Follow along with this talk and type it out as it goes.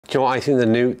Do you know what? I think the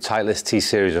new Titleist T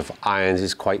series of irons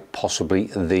is quite possibly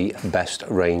the best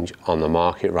range on the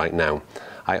market right now.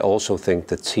 I also think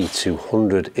the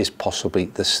T200 is possibly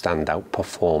the standout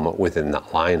performer within that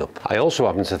lineup. I also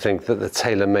happen to think that the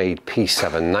TaylorMade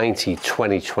P790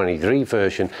 2023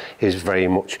 version is very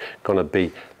much going to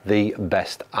be the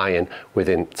best iron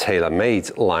within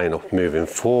TaylorMade's lineup moving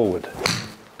forward.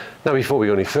 Now, before we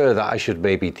go any further, I should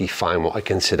maybe define what I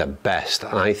consider best.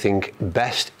 And I think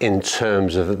best in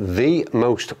terms of the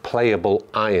most playable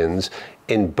irons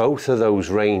in both of those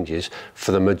ranges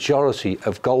for the majority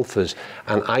of golfers.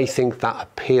 And I think that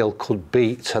appeal could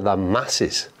be to the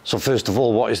masses. So first of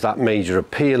all, what is that major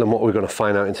appeal and what we're going to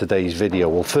find out in today's video?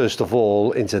 Well, first of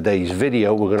all, in today's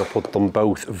video, we're going to put them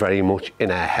both very much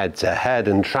in a head-to-head,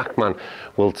 and TrackMan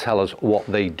will tell us what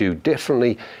they do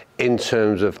differently in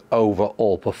terms of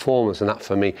overall performance, and that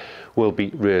for me will be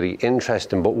really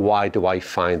interesting. But why do I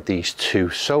find these two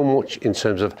so much in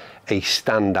terms of a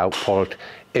standout product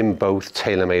in both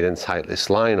TaylorMade and Titleist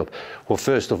lineup? Well,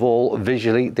 first of all,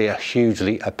 visually they are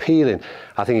hugely appealing.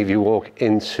 I think if you walk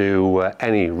into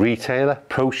any retailer,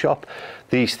 pro shop,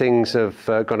 these things have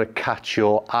going to catch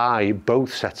your eye,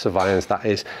 both sets of irons that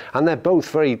is, and they're both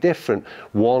very different.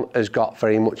 One has got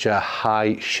very much a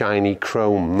high shiny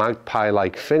chrome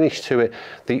magpie-like finish to it.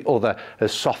 The other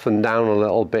has softened down a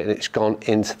little bit and it's gone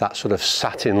into that sort of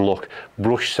satin look,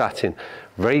 brush satin.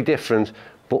 Very different,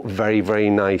 but very, very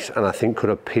nice, and I think could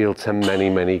appeal to many,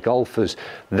 many golfers.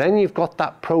 Then you've got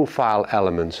that profile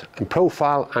element, and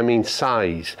profile, I mean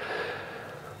size.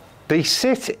 They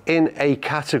sit in a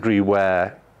category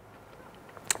where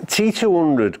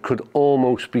T200 could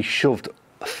almost be shoved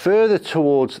further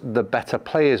towards the better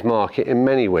players market in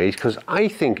many ways, because I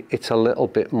think it's a little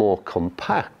bit more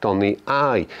compact on the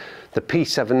eye. The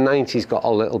P790's got a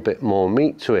little bit more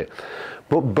meat to it.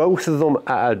 But both of them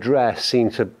at address seem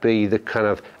to be the kind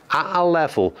of at a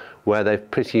level where they're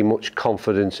pretty much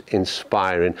confidence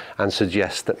inspiring and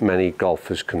suggest that many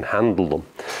golfers can handle them.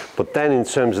 But then in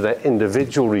terms of their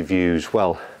individual reviews,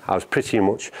 well, I was pretty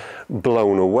much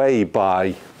blown away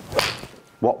by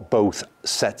what both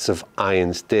sets of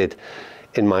irons did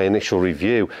in my initial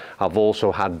review. I've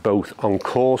also had both on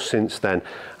course since then,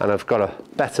 and I've got a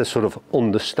better sort of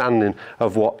understanding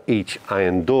of what each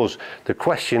iron does. The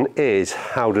question is,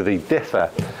 how do they differ,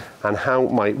 and how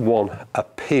might one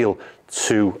appeal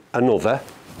to another?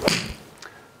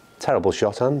 Terrible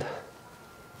shot hand.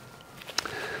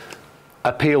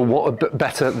 Appeal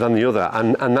better than the other,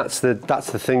 and that's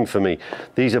the thing for me.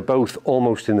 These are both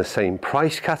almost in the same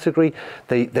price category.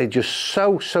 They're just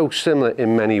so similar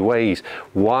in many ways.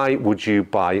 Why would you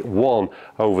buy one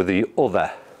over the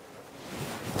other?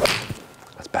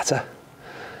 That's better.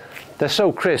 They're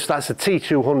so crisp. That's a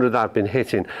T200 I've been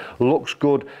hitting. Looks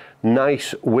good.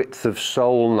 Nice width of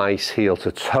sole, nice heel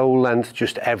to toe length,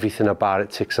 just everything about it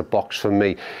ticks a box for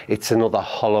me. It's another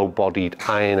hollow bodied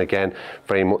iron again,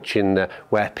 very much in the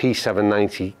where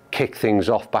P790 kicked things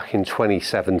off back in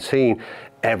 2017.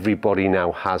 Everybody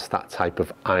now has that type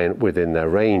of iron within their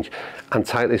range, and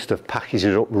Titleist have packaged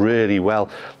it up really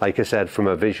well. Like I said, from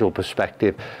a visual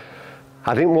perspective,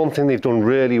 I think one thing they've done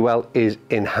really well is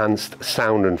enhanced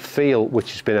sound and feel,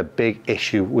 which has been a big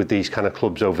issue with these kind of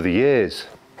clubs over the years.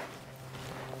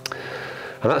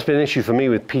 And that's been an issue for me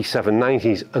with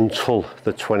P790s until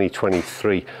the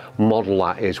 2023 model,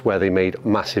 that is, where they made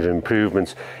massive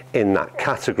improvements in that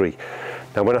category.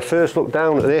 Now, when I first looked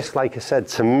down at this, like I said,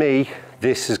 to me,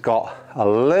 this has got a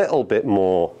little bit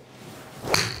more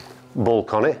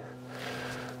bulk on it.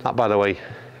 That, by the way,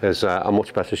 is a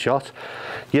much better shot.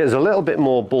 Yeah, there's a little bit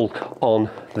more bulk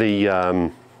on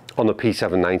the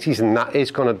P790s, and that is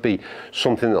going to be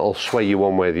something that will sway you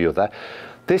one way or the other.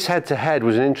 This head-to-head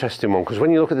was an interesting one, because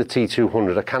when you look at the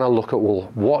T200, I kind of look at, well,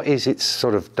 what is its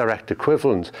sort of direct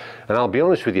equivalent? And I'll be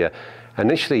honest with you,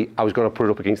 initially I was going to put it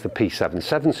up against the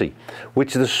P770, which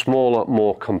is the smaller,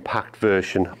 more compact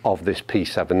version of this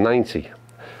P790.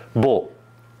 But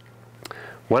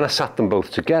when I sat them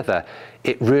both together,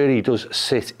 it really does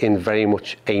sit in very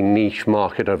much a niche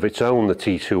market of its own, the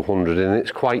T200,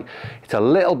 and it's a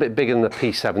little bit bigger than the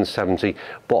P770,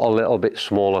 but a little bit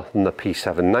smaller than the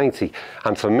P790.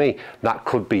 And for me, that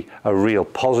could be a real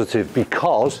positive,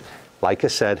 because, like I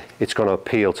said, it's going to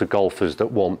appeal to golfers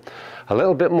that want a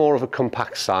little bit more of a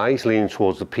compact size, leaning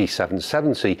towards the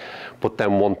P770, but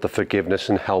then want the forgiveness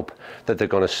and help that they're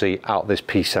going to see out of this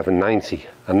P790.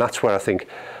 And that's where I think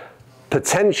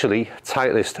potentially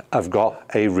Titleist have got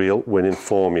a real winning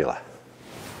formula.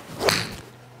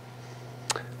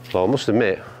 So I must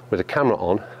admit, with the camera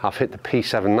on, I've hit the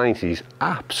P790s,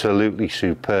 absolutely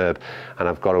superb, and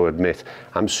I've got to admit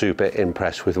I'm super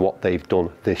impressed with what they've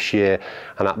done this year.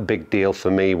 And that big deal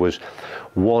for me was,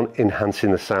 one,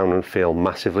 enhancing the sound and feel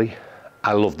massively.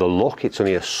 I love the look. It's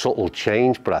only a subtle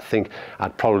change, but I think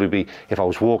I'd probably be, if I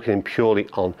was walking in purely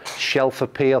on shelf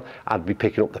appeal, I'd be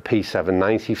picking up the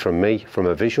P790 from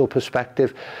a visual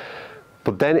perspective.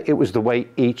 But then it was the way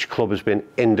each club has been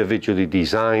individually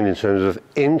designed in terms of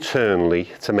internally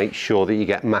to make sure that you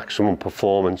get maximum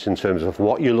performance in terms of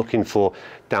what you're looking for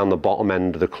down the bottom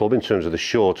end of the club in terms of the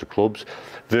shorter clubs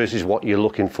versus what you're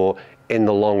looking for in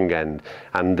the long end.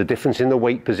 And the difference in the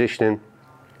weight positioning,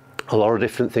 a lot of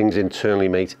different things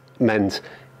internally meant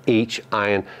each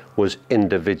iron was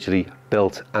individually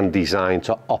built and designed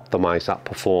to optimize that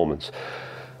performance.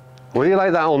 Whether you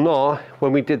like that or not,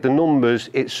 when we did the numbers,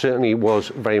 it certainly was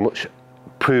very much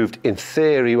proved in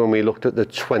theory when we looked at the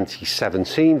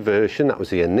 2017 version, that was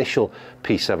the initial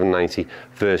P790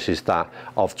 versus that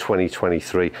of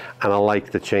 2023, and I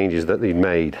like the changes that they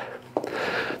made.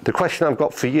 The question I've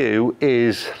got for you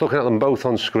is, looking at them both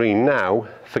on screen now,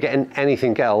 forgetting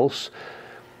anything else,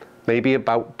 maybe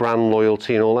about brand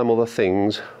loyalty and all them other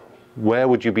things, where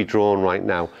would you be drawn right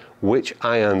now? Which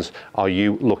irons are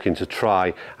you looking to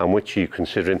try and which are you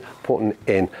considering putting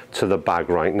into the bag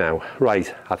right now?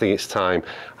 Right, I think it's time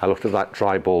I looked at that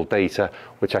dry ball data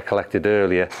which I collected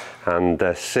earlier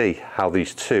and see how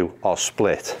these two are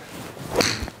split.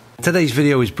 Today's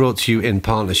video is brought to you in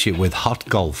partnership with Hot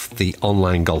Golf, the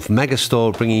online golf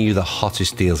megastore, bringing you the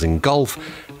hottest deals in golf,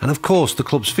 and of course the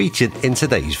clubs featured in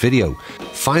today's video.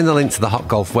 Find the link to the Hot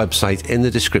Golf website in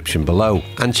the description below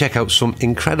and check out some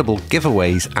incredible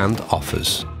giveaways and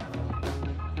offers.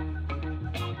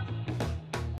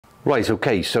 Right,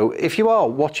 okay, so if you are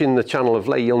watching the channel of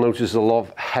late, you'll notice there's a lot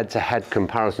of head-to-head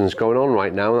comparisons going on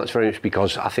right now, and that's very much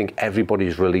because I think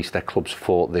everybody's released their clubs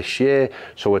for this year,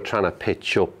 so we're trying to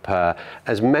pitch up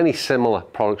as many similar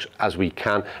products as we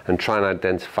can and try and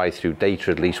identify through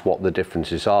data at least what the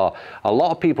differences are. A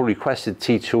lot of people requested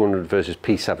T200 versus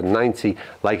P790.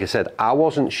 Like I said, I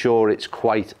wasn't sure it's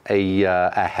quite a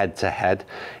head-to-head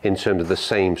in terms of the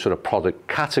same sort of product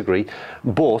category,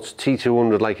 but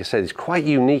T200, like I said, is quite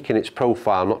unique in its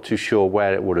profile. I'm not too sure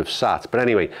where it would have sat, but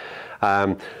anyway,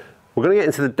 we're going to get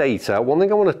into the data. One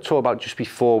thing I want to talk about just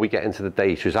before we get into the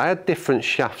data is I had different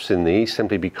shafts in these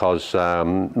simply because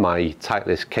my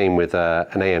Titleist came with an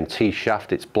AMT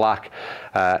shaft. It's black,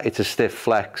 it's a stiff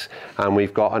flex, and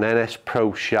we've got an NS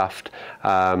Pro shaft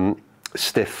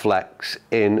stiff flex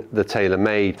in the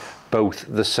TaylorMade, both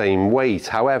the same weight.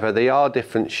 However, they are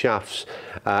different shafts,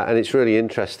 and it's really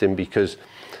interesting because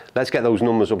let's get those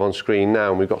numbers up on screen now,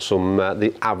 and we've got some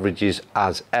the averages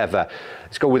as ever.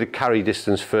 Let's go with the carry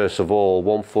distance first of all,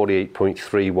 148.3,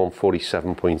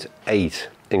 147.8,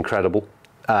 incredible.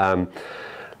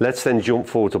 Let's then jump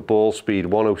forward to ball speed,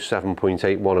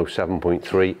 107.8,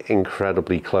 107.3,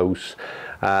 incredibly close.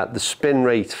 The spin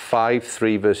rate,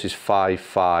 5.3 versus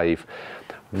 5.5.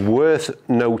 Worth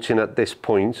noting at this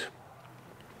point,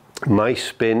 my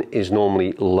spin is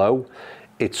normally low.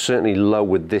 It's certainly low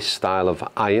with this style of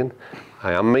iron.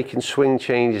 I am making swing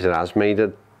changes. It has made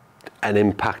an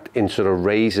impact in sort of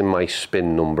raising my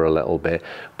spin number a little bit,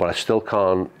 but I still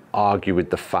can't argue with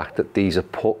the fact that these are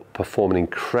performing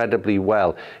incredibly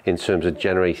well in terms of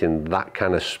generating that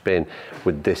kind of spin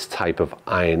with this type of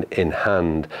iron in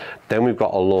hand. Then we've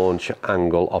got a launch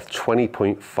angle of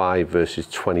 20.5 versus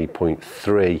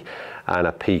 20.3 and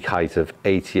a peak height of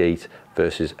 88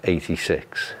 versus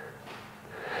 86.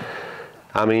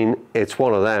 I mean, it's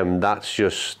one of them that's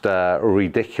just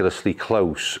ridiculously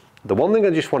close. The one thing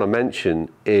I just want to mention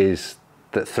is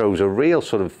that throws a real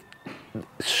sort of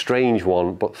strange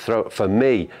one, but for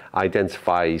me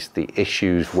identifies the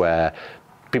issues where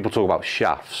people talk about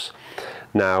shafts.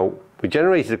 Now, we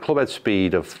generated a club head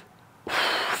speed of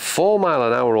 4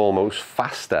 miles an hour almost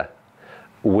faster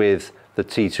with the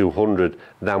T200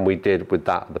 than we did with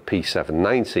that of the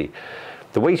P790.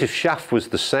 The weight of shaft was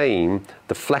the same,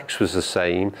 the flex was the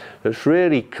same. It's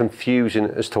really confusing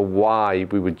as to why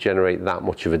we would generate that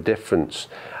much of a difference.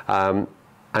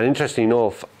 And interestingly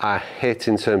enough, I hit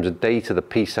in terms of data the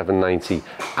P790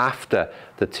 after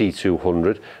the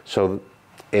T200. So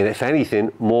if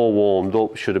anything, more warmed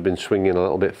up, should have been swinging a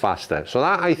little bit faster. So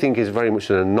that I think is very much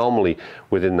an anomaly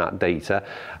within that data.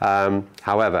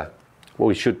 However, what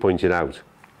we should point it out,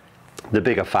 the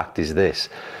bigger fact is this.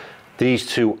 These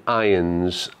two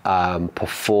irons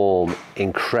perform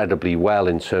incredibly well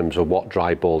in terms of what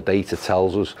dry ball data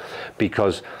tells us,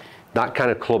 because that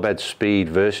kind of club head speed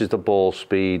versus the ball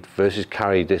speed versus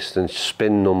carry distance,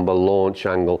 spin number, launch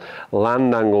angle,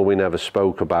 land angle we never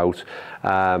spoke about.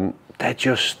 That's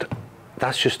just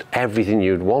everything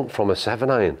you'd want from a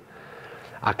 7-iron.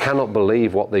 I cannot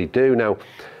believe what they do. Now,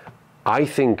 I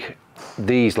think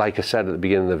these, like I said at the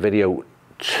beginning of the video,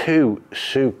 2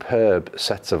 superb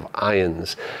sets of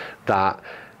irons that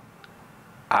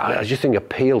I just think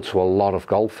appeal to a lot of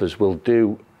golfers, will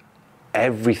do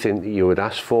everything that you would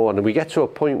ask for. And we get to a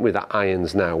point with the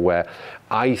irons now where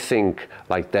I think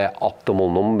like they're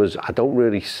optimal numbers. I don't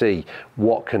really see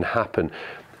what can happen.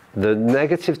 The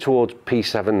negative towards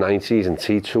P790s and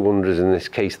T200s in this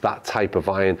case, that type of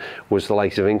iron, was the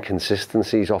likes of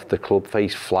inconsistencies off the club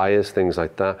face, flyers, things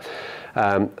like that.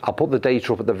 I'll put the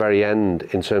data up at the very end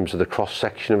in terms of the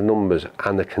cross-section of numbers,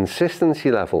 and the consistency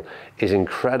level is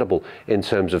incredible in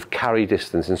terms of carry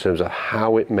distance, in terms of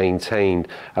how it maintained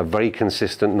a very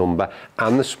consistent number,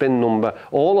 and the spin number.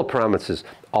 All the parameters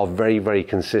are very, very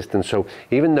consistent. So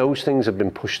even those things have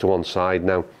been pushed to one side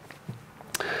now.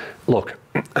 Look,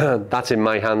 that's in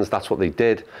my hands, that's what they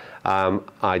did.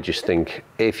 I just think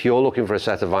if you're looking for a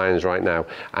set of irons right now,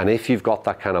 and if you've got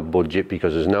that kind of budget,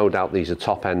 because there's no doubt these are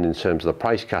top end in terms of the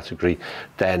price category,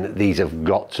 then these have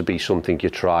got to be something you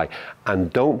try.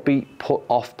 And don't be put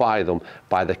off by them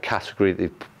by the category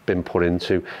they've been put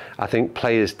into. I think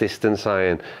players distance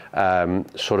iron,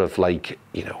 sort of like,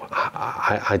 you know,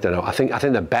 I don't know, I think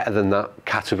they're better than that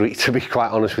category, to be quite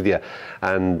honest with you,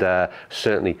 and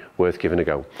certainly worth giving a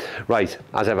go. Right,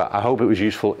 as ever, I hope it was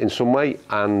useful in some way,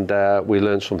 and we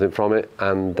learned something from it,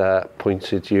 and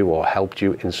pointed you or helped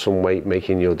you in some way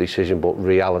making your decision. But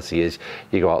reality is,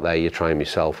 you go out there, you try them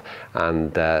yourself,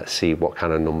 and see what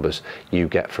kind of numbers you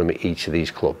get from each of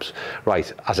these clubs.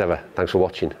 Right, as ever, thanks for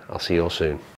watching. I'll see you all soon.